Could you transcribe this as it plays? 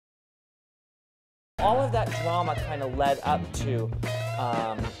All of that drama kind of led up to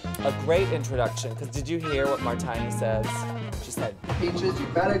a great introduction, because did you hear what Martiny says? She said, Peaches, you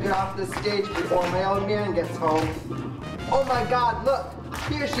better get off the stage before my old man gets home. Oh my God, look,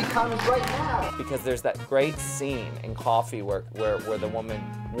 here she comes right now. Because there's that great scene in Coffy where the woman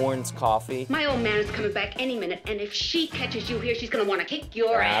warns Coffy. My old man is coming back any minute, and if she catches you here, she's gonna want to kick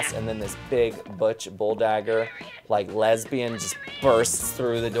your ass. And then this big butch bulldagger, like lesbian, just bursts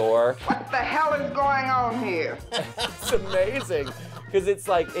through the door. What the hell is going on here? It's amazing. Because it's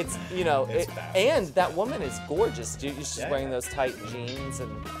like, you know, and that woman is gorgeous, dude. She's wearing those tight jeans,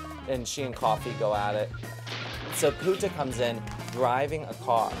 and she and Coffy go at it. So Puta comes in driving a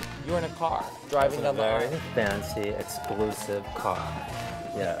car. You're in a car, driving down the very aisle. fancy, exclusive car.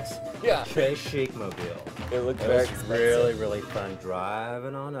 Yes. Yeah. Très chic mobile. It looked very expensive. Really, really fun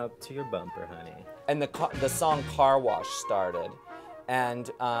driving on up to your bumper, honey. And the song Car Wash started.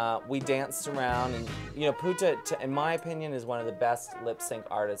 And we danced around, and you know, Puta, in my opinion, is one of the best lip sync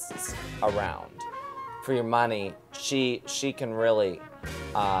artists around. For your money, she can really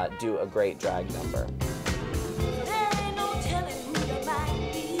do a great drag number.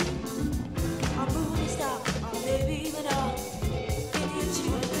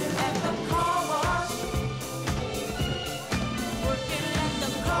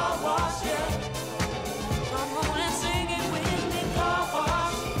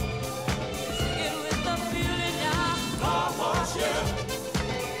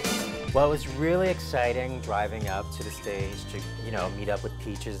 Well, it was really exciting driving up to the stage to, you know, meet up with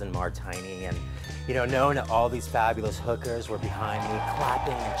Peaches and Martiny, and, you know, knowing that all these fabulous hookers were behind me,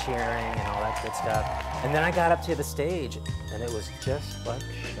 clapping and cheering and all that good stuff. And then I got up to the stage, and it was just like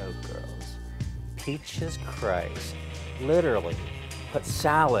Showgirls. Peaches Christ literally put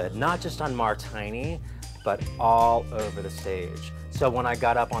salad, not just on Martiny, but all over the stage. So when I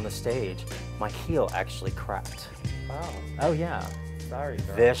got up on the stage, my heel actually cracked. Oh. Oh, yeah. Sorry,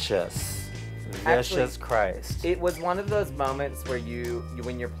 girl. Vicious. Vicious Christ. It was one of those moments where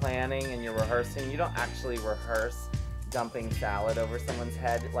when you're planning and you're rehearsing, you don't actually rehearse dumping salad over someone's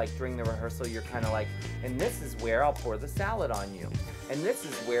head. Like during the rehearsal, you're kind of like, and this is where I'll pour the salad on you. And this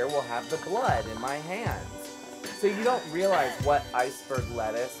is where we'll have the blood in my hands. So you don't realize what iceberg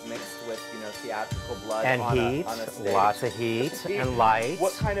lettuce mixed with, you know, theatrical blood and on heat, a stage. lots of heat and light.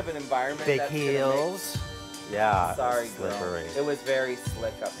 What kind of an environment big that's heels. Yeah, sorry, slippery. Girl. It was very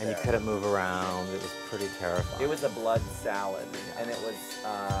slick up there. And you couldn't move around. It was pretty terrifying. It was a blood salad, and it was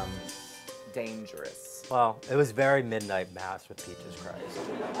dangerous. Well, it was very midnight mass with Peaches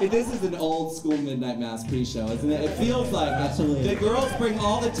Christ. This is an old school midnight mass pre-show, isn't it? It feels like the girls bring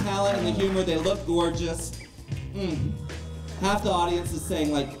all the talent and the humor. They look gorgeous. Half the audience is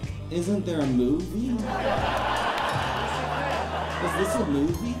saying, like, isn't there a movie? Is this a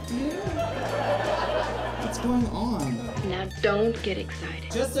movie theater? What's going on? Now don't get excited.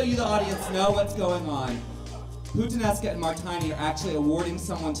 Just so you, the audience, know what's going on, Putanesca and Martiny are actually awarding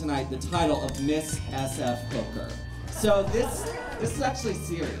someone tonight the title of Miss SF Hooker. So this is actually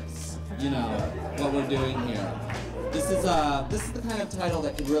serious, you know, what we're doing here. This is the kind of title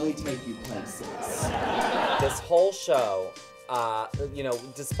that could really take you places. This whole show, you know,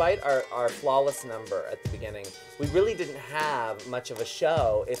 despite our flawless number at the beginning, we really didn't have much of a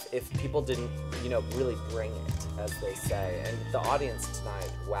show if people didn't, you know, really bring it, as they say. And the audience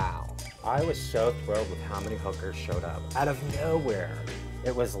tonight, wow. I was so thrilled with how many hookers showed up. Out of nowhere.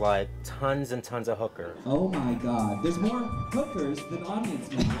 It was like tons and tons of hookers. Oh my God, there's more hookers than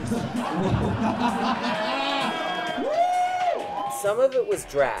audience members. Some of it was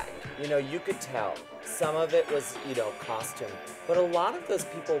drag, you know, you could tell. Some of it was, you know, costume. But a lot of those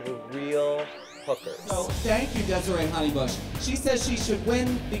people were real hookers. So thank you, Desiree Honeybush. She says she should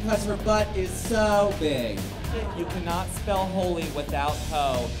win because her butt is so big. You cannot spell holy without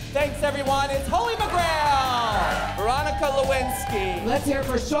ho. Thanks, everyone. It's Holy McGrail! Veronica Lewinsky. Let's hear it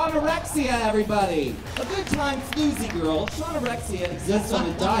for Shaunorexia, everybody. A good time floozy girl, Shaunorexia exists on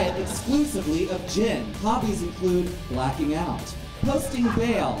a diet exclusively of gin. Hobbies include blacking out, posting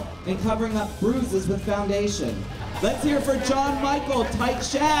bail, and covering up bruises with foundation. Let's hear it for John Michael, Tight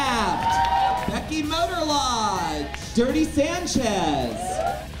Shaft. Becky Motor Lodge. Dirty Sanchez.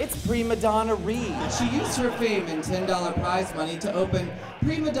 It's Prima Donna Reed. She used her fame and $10 prize money to open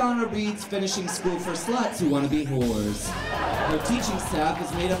Prima Donna Reed's finishing school for sluts who want to be whores. Her teaching staff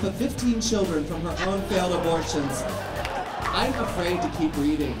is made up of 15 children from her own failed abortions. I'm afraid to keep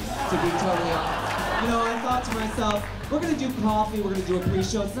reading, to be totally honest. You know, I thought to myself, we're going to do Coffy, we're going to do a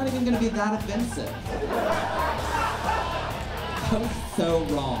pre-show, it's not even going to be that offensive. I was so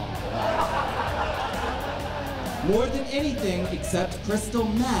wrong. More than anything except crystal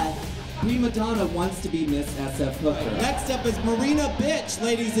meth, Prima Donna wants to be Miss SF Hooker. Next up is Marina Bitch,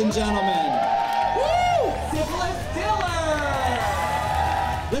 ladies and gentlemen. Woo! Syphilis Diller!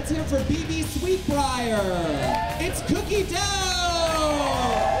 Let's hear for BB Sweetbriar. It's Cookie Dough!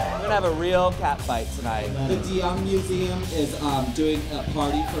 We're gonna have a real cat fight tonight. The DeYoung Museum is doing a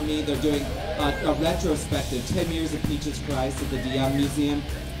party for me. They're doing a retrospective, 10 years of Peaches Christ at the DeYoung Museum.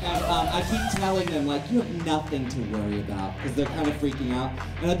 And I keep telling them, like, you have nothing to worry about, because they're kind of freaking out.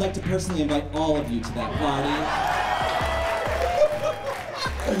 And I'd like to personally invite all of you to that party.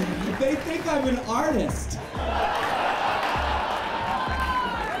 They think I'm an artist.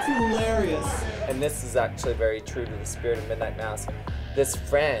 It's hilarious. And this is actually very true to the spirit of Midnight Mass. This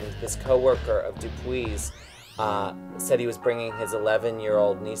friend, this co-worker of Dupuy's, said he was bringing his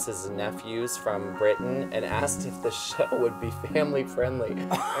 11-year-old nieces and nephews from Britain and asked if the show would be family friendly.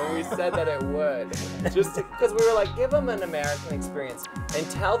 And we said that it would. Just because we were like, give them an American experience and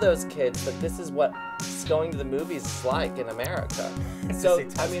tell those kids that this is what going to the movies is like in America. So,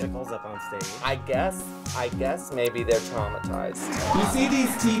 I mean, up on stage. I guess maybe they're traumatized. You see these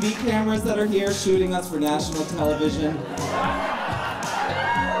TV cameras that are here shooting us for national television?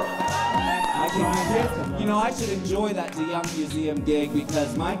 You know, I should enjoy that DeYoung Museum gig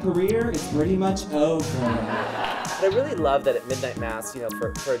because my career is pretty much over. But I really love that at Midnight Mass, you know,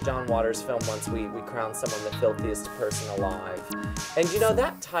 for a John Waters film once, we crowned someone the filthiest person alive. And you know,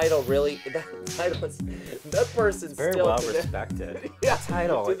 that title really, that person's very still well respected. Yeah,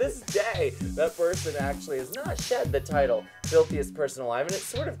 title. To this day, that person actually has not shed the title filthiest person alive, and it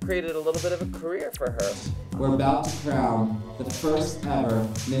sort of created a little bit of a career for her. We're about to crown the first ever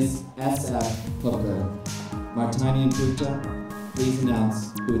Miss SF Hooker. Martiny and Puta, please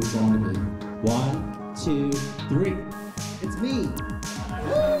announce who it's going to be. 1, 2, 3. It's me.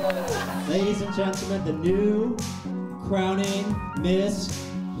 Ladies and gentlemen, the new crowning Miss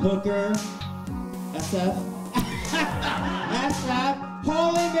Hooker SF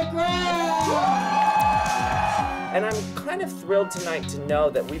Holy McGrail! And I'm kind of thrilled tonight to know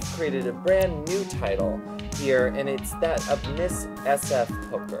that we've created a brand new title here, and it's that of Miss SF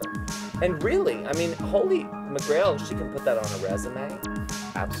Hooker. And really, I mean, Holy McGrail, she can put that on a resume.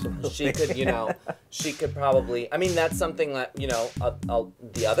 Absolutely. She could, you know, she could probably, I mean, that's something that, you know,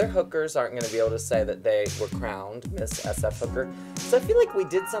 the other hookers aren't going to be able to say that they were crowned Miss SF Hooker. So I feel like we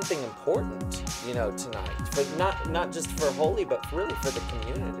did something important, you know, tonight. But not just for Holy, but really for the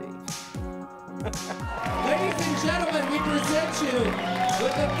community. Ladies and gentlemen, we present you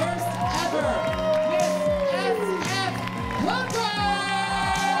with the first ever Miss SF Hooker!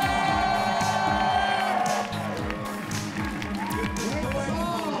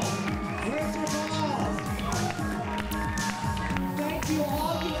 Thank you,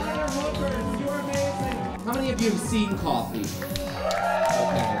 all the other hookers. You're amazing. How many of you have seen Coffy?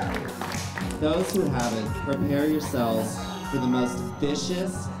 Okay. Those who haven't, prepare yourselves for the most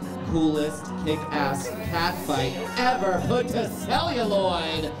vicious, coolest, kick-ass cat fight ever put to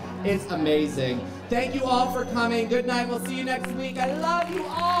celluloid. It's amazing. Thank you all for coming. Good night. We'll see you next week. I love you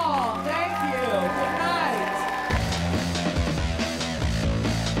all. Thank you. Good night.